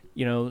David,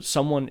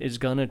 someone is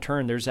going to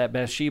turn. There's that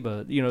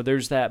Bathsheba.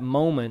 There's that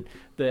moment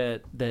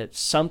that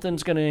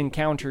something's going to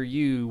encounter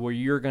you where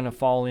you're going to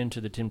fall into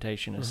the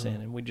temptation of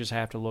sin, and we just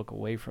have to look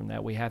away from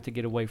that. We have to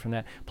get away from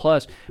that.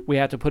 Plus, we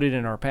have to put it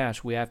in our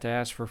past. We have to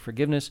ask for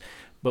forgiveness,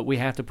 but we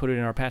have to put it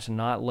in our past and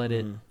not let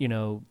it,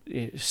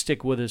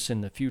 stick with us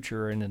in the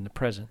future and in the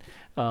present.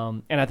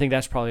 And I think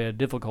that's probably a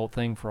difficult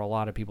thing for a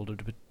lot of people to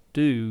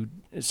do,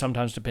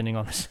 sometimes depending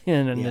on the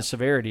sin and the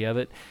severity of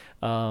it.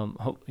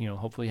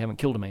 Hopefully you haven't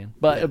killed a man.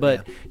 But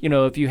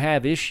if you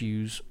have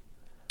issues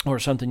or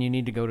something, you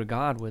need to go to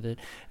God with it,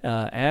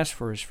 ask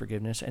for his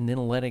forgiveness, and then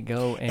let it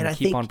go and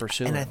keep on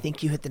pursuing. And I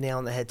think you hit the nail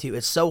on the head, too.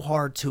 It's so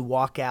hard to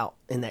walk out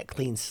in that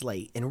clean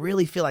slate and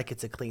really feel like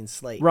it's a clean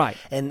slate. Right.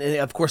 And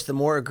of course, the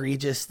more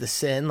egregious the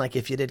sin, like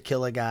if you did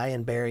kill a guy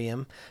and bury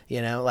him,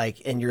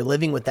 and you're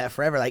living with that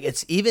forever, like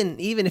it's even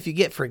if you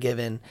get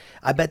forgiven,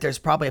 I bet there's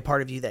probably a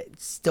part of you that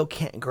still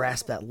can't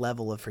grasp that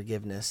level of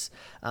forgiveness.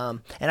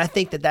 And I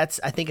think I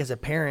think as a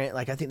parent,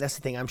 like, I think that's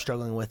the thing I'm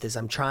struggling with is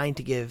I'm trying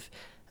to give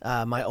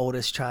my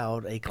oldest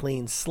child a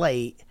clean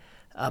slate,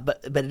 but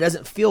it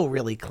doesn't feel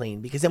really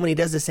clean, because then when he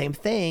does the same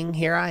thing,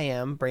 here I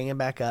am bringing him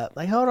back up.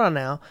 Like, hold on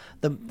now,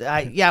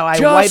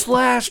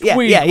 last week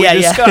we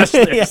discussed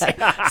this.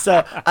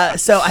 So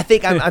I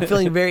think I'm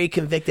feeling very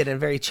convicted and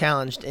very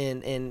challenged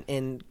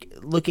in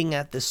looking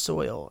at the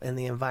soil and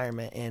the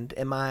environment, and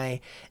am I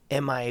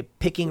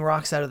picking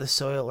rocks out of the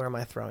soil, or am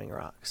I throwing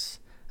rocks?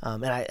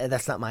 And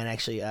that's not mine,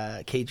 actually.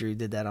 K. Drew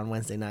did that on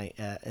Wednesday night,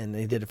 and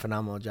he did a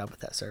phenomenal job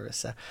with that service.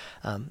 So,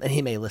 and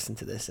he may listen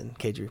to this, and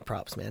K. Drew,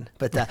 props, man.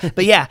 But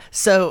yeah,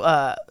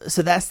 so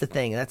that's the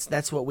thing.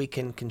 That's what we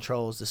can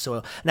control is the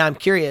soil. Now, I'm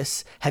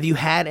curious, have you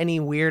had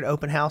any weird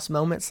open house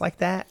moments like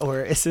that,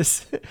 or is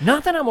this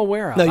not that I'm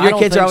aware of? No, your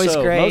kids are always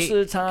great. Most of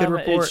the time,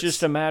 it's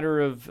just a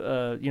matter of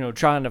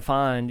trying to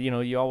find.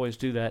 You always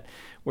do that.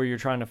 where you're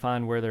trying to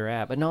find where they're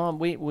at. But no,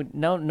 we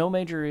no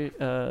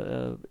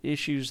major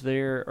issues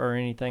there or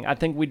anything. I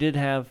think we did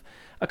have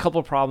a couple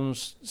of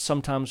problems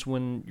sometimes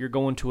when you're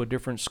going to a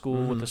different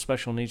school with a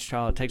special needs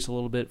child. It takes a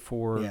little bit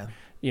for the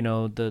kind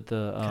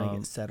of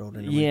get settled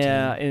in a routine.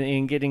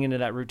 and getting into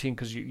that routine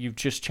because you've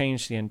just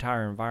changed the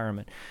entire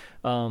environment.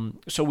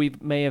 So we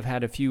may have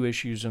had a few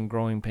issues and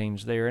growing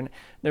pains there, and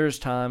there's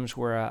times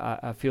where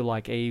I feel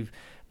like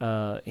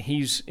Ave,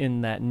 he's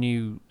in that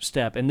new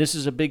step, and this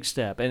is a big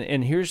step.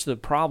 And here's the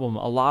problem: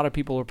 a lot of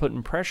people are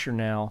putting pressure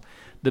now.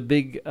 The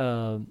big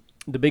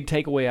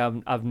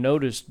takeaway I've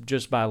noticed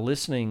just by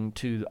listening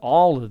to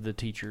all of the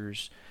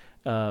teachers.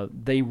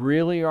 They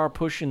really are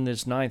pushing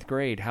this ninth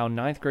grade, how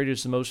ninth grade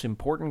is the most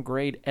important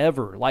grade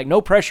ever. Like,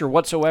 no pressure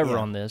whatsoever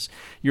on this.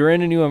 You're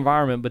in a new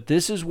environment, but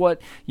this is what,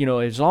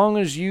 as long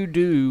as you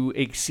do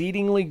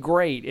exceedingly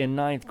great in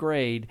ninth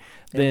grade,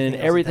 then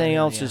everything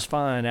else is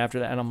fine after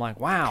that. And I'm like,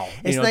 wow.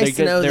 It's nice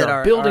to know that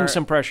they're building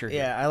some pressure.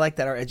 Yeah, I like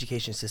that our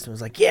education system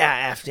is like,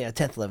 after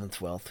 10th, 11th,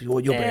 12th,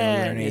 you'll barely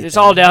learn anything. It's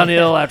all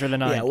downhill after the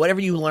ninth. Yeah, whatever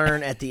you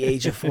learn at the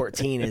age of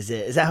 14 is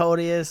it. Is that how old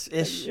he is?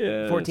 Ish?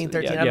 14,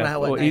 13? I don't know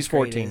how old he's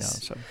 14 now.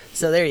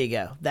 So there you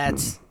go.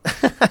 That's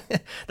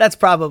that's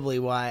probably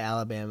why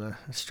Alabama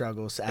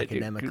struggles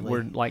academically.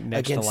 We're like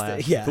next to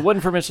last. Yeah. If it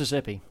wasn't for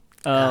Mississippi.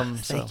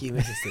 Thank you,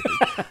 Mississippi.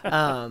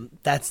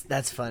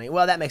 That's funny.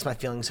 Well, that makes my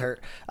feelings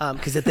hurt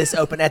because at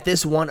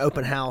this one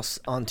open house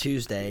on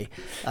Tuesday,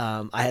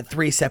 I had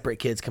 3 separate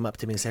kids come up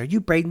to me and say, "Are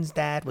you Braden's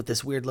dad?" with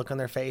this weird look on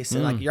their face,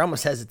 and like you're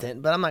almost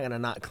hesitant, but I'm not gonna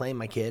not claim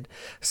my kid.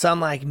 So I'm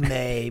like,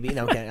 maybe.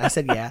 No, okay. I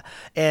said yeah,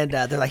 and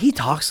they're like, he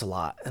talks a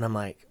lot, and I'm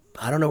like,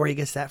 I don't know where he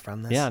gets that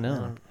from.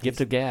 Gift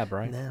of gab,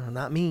 right? No,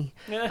 not me.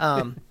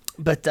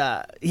 But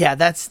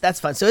that's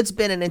fun. So it's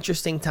been an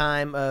interesting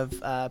time of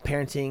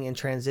parenting and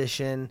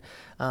transition.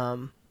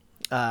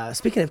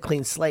 Speaking of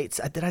clean slates,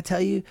 did I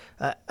tell you?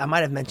 I might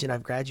have mentioned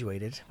I've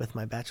graduated with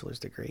my bachelor's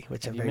degree,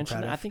 which I'm very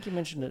proud of. I think you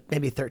mentioned it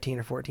maybe 13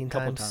 or 14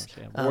 times.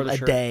 A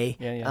day.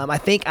 Yeah. I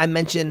think I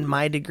mentioned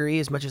my degree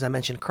as much as I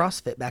mentioned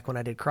CrossFit back when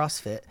I did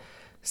CrossFit.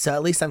 So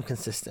at least I'm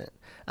consistent.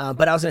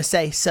 But I was going to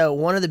say, so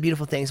one of the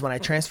beautiful things when I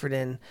transferred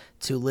in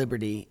to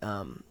Liberty,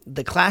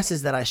 the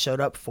classes that I showed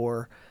up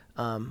for,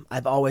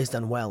 I've always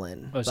done well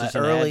in. But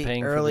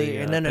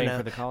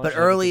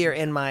earlier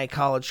in my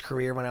college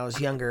career, when I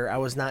was younger, I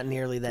was not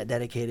nearly that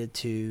dedicated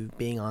to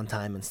being on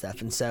time and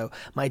stuff, and so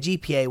my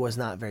GPA was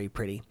not very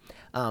pretty.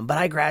 But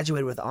I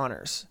graduated with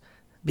honors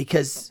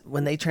because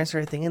when they transferred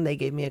everything in, they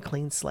gave me a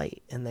clean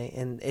slate,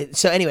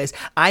 so anyways,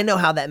 I know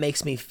how that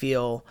makes me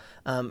feel.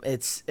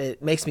 It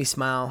makes me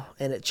smile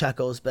and it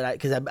chuckles, but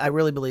because I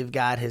really believe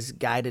God has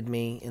guided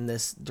me in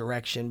this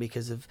direction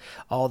because of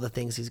all the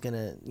things He's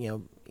gonna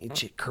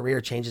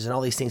career changes and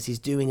all these things He's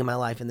doing in my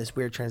life in this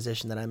weird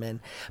transition that I'm in.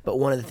 But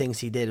one of the things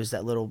He did was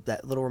that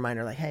little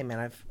reminder, like, hey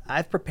man,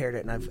 I've prepared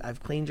it and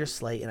I've cleaned your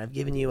slate and I've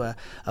given you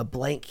a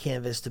blank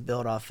canvas to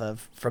build off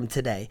of from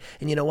today.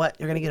 And you know what?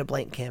 You're gonna get a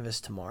blank canvas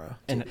tomorrow.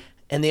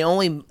 And the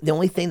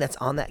only thing that's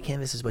on that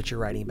canvas is what you're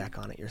writing back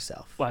on it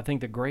yourself. Well, I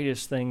think the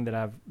greatest thing that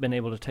I've been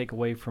able to take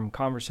away from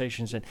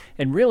conversations,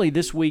 and really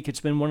this week, it's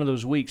been one of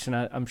those weeks, and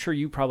I'm sure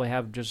you probably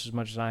have just as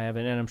much as I have,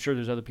 and I'm sure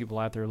there's other people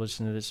out there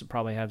listening to this that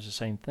probably have the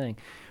same thing,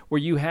 where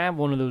you have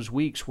one of those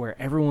weeks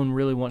where everyone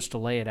really wants to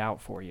lay it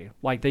out for you.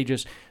 Like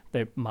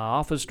my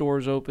office door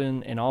is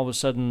open, and all of a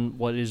sudden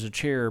what is a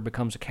chair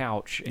becomes a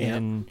couch,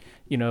 and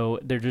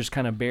they're just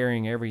kind of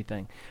burying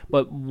everything.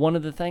 But one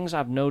of the things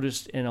I've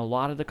noticed in a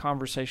lot of the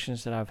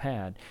conversations that I've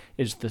had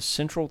is the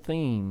central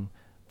theme,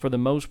 for the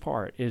most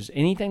part, is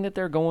anything that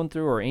they're going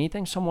through or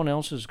anything someone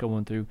else is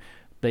going through,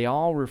 they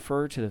all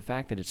refer to the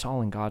fact that it's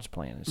all in God's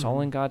plan. It's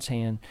all in God's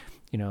hand.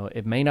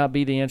 It may not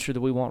be the answer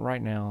that we want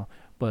right now,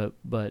 but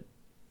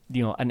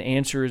an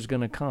answer is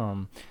going to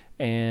come.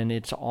 And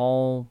it's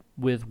all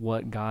with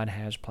what God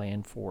has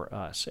planned for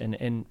us,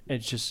 and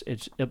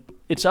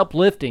it's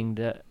uplifting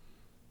to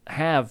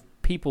have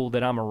people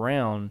that I'm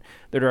around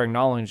that are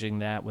acknowledging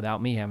that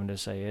without me having to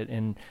say it.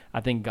 And I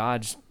think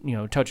God's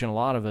touching a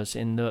lot of us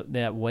in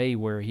that way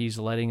where He's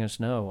letting us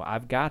know,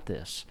 I've got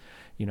this,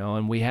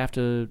 and we have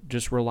to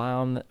just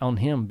rely on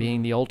Him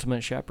being the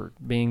ultimate shepherd,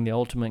 being the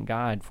ultimate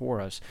guide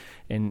for us,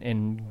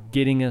 and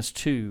getting us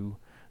to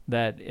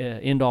that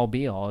end all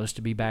be all is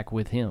to be back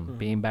with Him,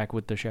 being back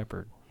with the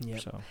shepherd. Yep.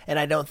 So. And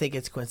I don't think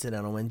it's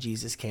coincidental. When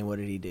Jesus came, what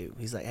did He do?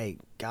 He's like, hey,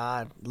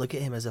 God, look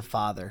at Him as a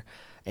father.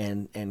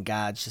 And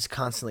God's just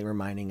constantly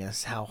reminding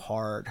us how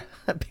hard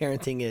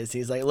parenting is.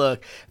 He's like,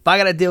 look, if I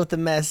got to deal with the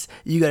mess,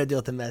 you got to deal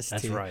with the mess too.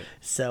 That's right.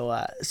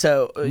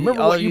 So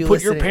remember what you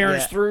put your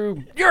parents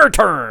through? Your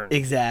turn.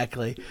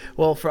 Exactly.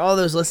 Well, for all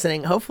those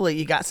listening, hopefully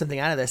you got something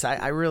out of this.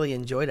 I really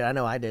enjoyed it. I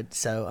know I did.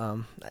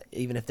 So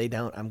even if they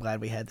don't, I'm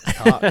glad we had this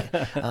talk.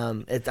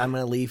 I'm going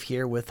to leave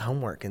here with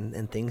homework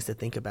and things to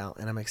think about,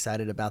 and I'm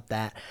excited about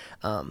that.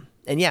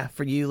 yeah,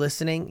 for you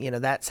listening,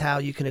 that's how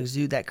you can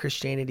exude that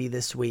Christianity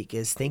this week,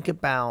 is think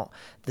about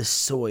the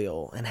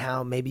soil and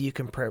how maybe you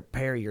can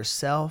prepare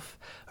yourself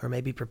or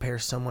maybe prepare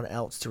someone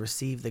else to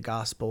receive the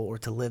gospel or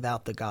to live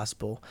out the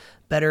gospel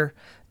better.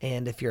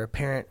 And if you're a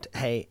parent,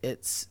 hey,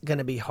 it's going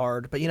to be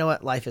hard, but you know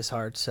what? Life is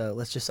hard. So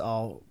let's just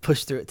all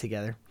push through it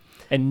together.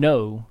 And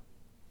know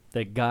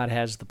that God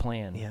has the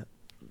plan. Yeah.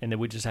 And that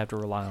we just have to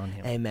rely on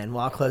him. Amen.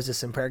 Well, I'll close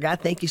this in prayer.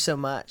 God, thank you so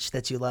much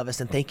that you love us,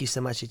 and thank you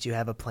so much that you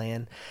have a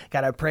plan.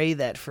 God, I pray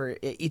that for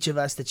each of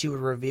us that you would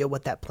reveal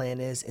what that plan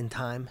is in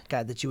time.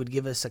 God, that you would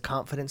give us a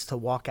confidence to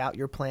walk out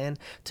your plan,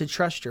 to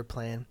trust your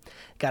plan.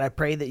 God, I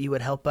pray that you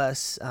would help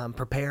us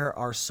prepare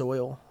our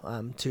soil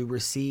to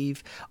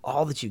receive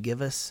all that you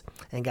give us.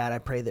 And God, I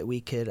pray that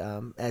we could,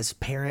 as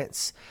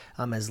parents,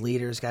 as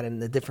leaders, God, in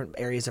the different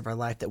areas of our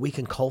life, that we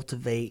can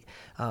cultivate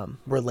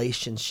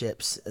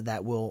relationships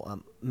that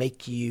will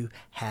make you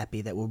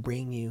happy, that will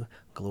bring you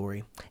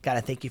glory. God, I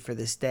thank you for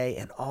this day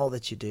and all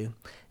that you do.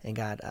 And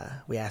God,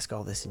 we ask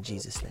all this in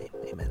Jesus' name.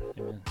 Amen.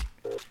 Amen.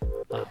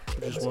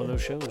 It's just one of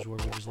those shows where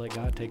we just let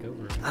God take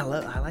over. I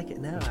like it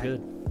now. It's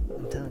good.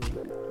 I'm telling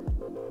you.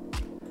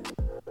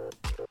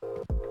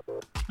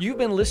 You've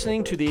been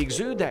listening to the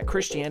Exude That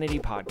Christianity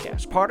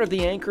podcast, part of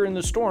the Anchor in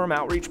the Storm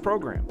outreach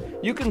program.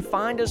 You can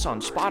find us on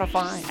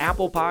Spotify,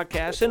 Apple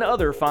Podcasts, and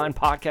other fine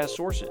podcast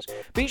sources.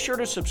 Be sure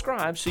to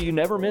subscribe so you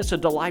never miss a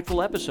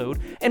delightful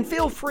episode, and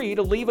feel free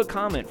to leave a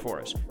comment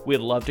for us. We'd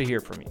love to hear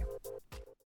from you.